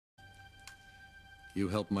You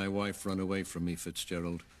helped my wife run away from me,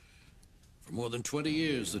 Fitzgerald. For more than 20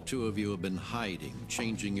 years, the two of you have been hiding,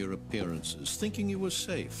 changing your appearances, thinking you were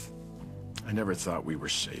safe. I never thought we were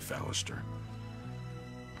safe, Alistair.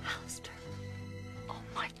 Alistair. Oh,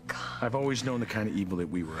 my God. I've always known the kind of evil that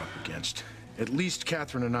we were up against. At least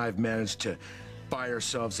Katherine and I have managed to buy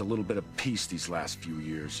ourselves a little bit of peace these last few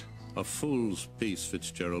years. A fool's peace,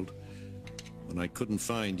 Fitzgerald. When I couldn't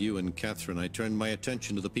find you and Katherine, I turned my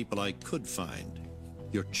attention to the people I could find.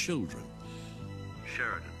 Your children.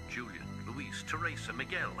 Sheridan, Julian, Luis, Teresa,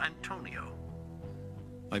 Miguel, Antonio.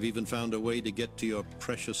 I've even found a way to get to your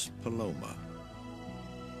precious Paloma.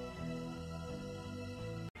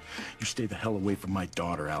 You stay the hell away from my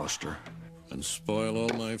daughter, Alistair. And spoil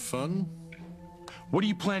all my fun? What are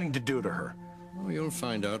you planning to do to her? Oh, you'll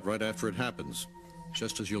find out right after it happens.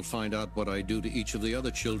 Just as you'll find out what I do to each of the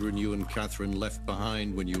other children you and Katherine left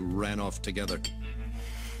behind when you ran off together.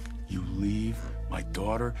 You leave my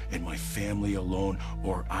daughter and my family alone,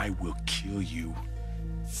 or I will kill you.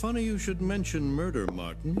 Funny you should mention murder,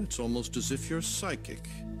 Martin. It's almost as if you're psychic.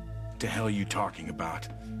 What the hell are you talking about?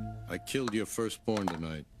 I killed your firstborn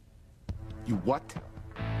tonight. You what?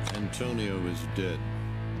 Antonio is dead.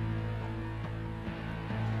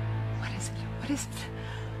 What is it? What is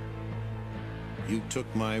it? You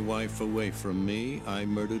took my wife away from me. I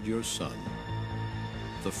murdered your son.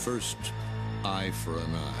 The first eye for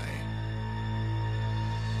an eye.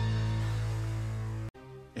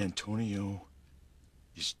 Antonio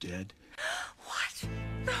is dead? What?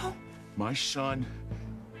 No. My son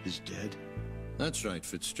is dead? That's right,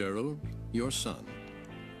 Fitzgerald. Your son.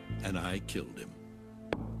 And I killed him.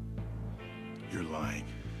 You're lying.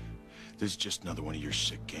 This is just another one of your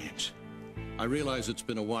sick games. I realize it's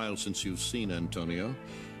been a while since you've seen Antonio.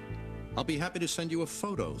 I'll be happy to send you a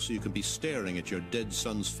photo so you can be staring at your dead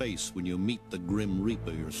son's face when you meet the Grim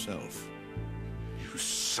Reaper yourself. You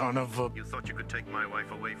son of a... You thought you could take my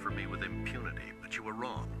wife away from me with impunity, but you were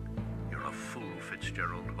wrong. You're a fool,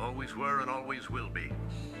 Fitzgerald. Always were and always will be.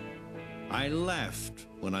 I laughed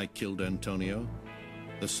when I killed Antonio.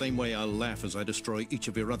 The same way I'll laugh as I destroy each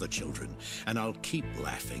of your other children. And I'll keep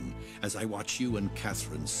laughing as I watch you and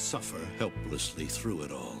Katherine suffer helplessly through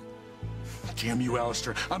it all. Damn you,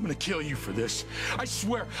 Alistair. I'm gonna kill you for this. I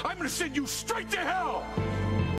swear, I'm gonna send you straight to hell!